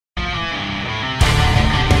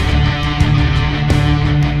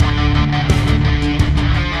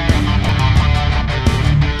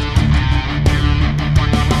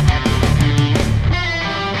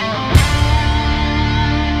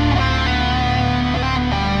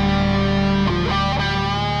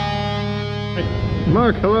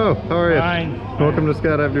Mark, hello. How are you? Fine. Welcome to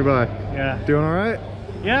Skydivedubai. Yeah. Doing all right?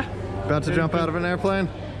 Yeah. About to jump out of an airplane?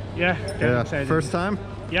 Yeah. Yeah. Excited. First time?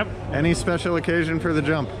 Yep. Any special occasion for the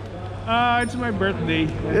jump? It's my birthday.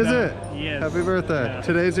 Is it? Yes. Happy birthday. Yeah.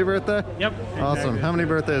 Today's your birthday? Yep. Awesome. Exactly. How many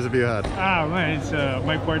birthdays have you had? Ah, man, it's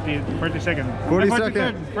my 42nd.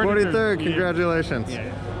 42nd. 43rd. Yeah. Congratulations.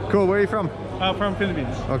 Yeah. Cool. Where are you from? From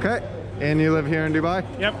Philippines. Okay. And you live here in Dubai?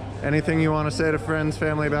 Yep. Anything you want to say to friends,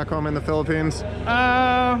 family back home in the Philippines?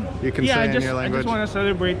 You can say in your language. I just want to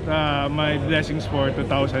celebrate my blessings for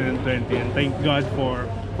 2020 and thank God for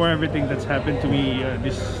everything that's happened to me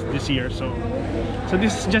this year. So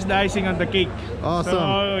this is just the icing on the cake. Awesome.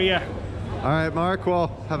 So yeah. All right, Mark.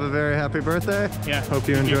 Well, have a very happy birthday. Yeah. Hope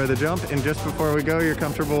you enjoy the jump. And just before we go, you're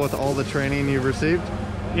comfortable with all the training you've received?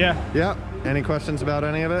 Yeah. Yeah. Any questions about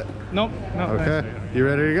any of it? Nope. No. Okay. You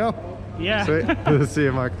ready to go? Yeah. Sweet. See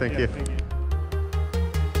you, Mark. Thank you. Thank you.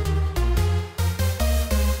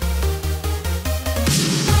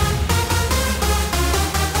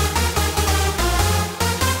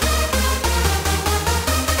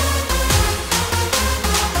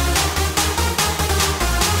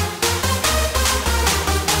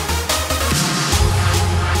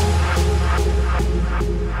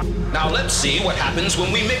 Now let's see what happens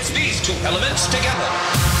when we mix these two elements together.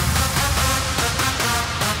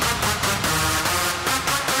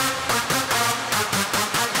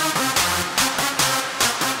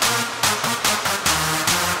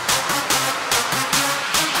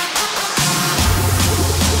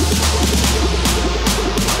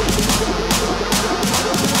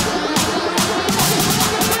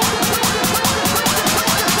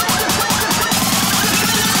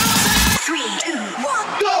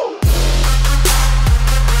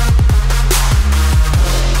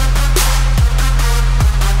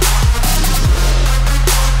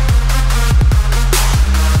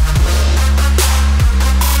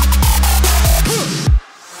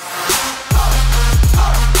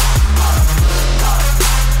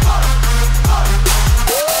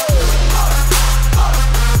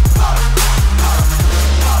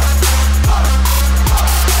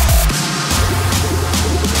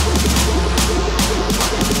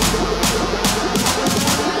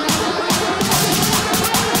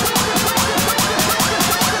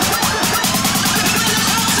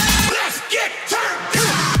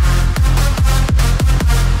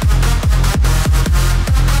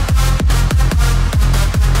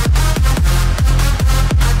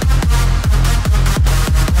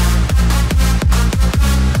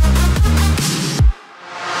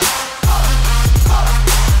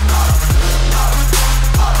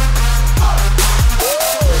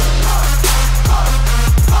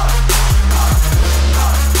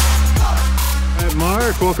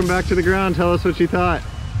 Welcome back to the ground. Tell us what you thought.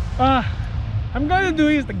 I'm gonna do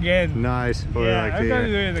it again. Nice. What Yeah, like I'm gonna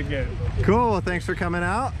do it again. Cool. Well, thanks for coming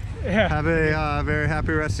out. Yeah. Have a very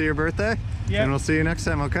happy rest of your birthday. Yeah. And we'll see you next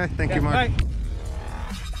time, okay? Thank you, Mark. Bye.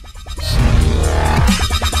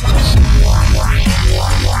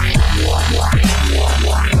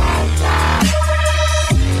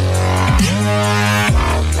 Yeah.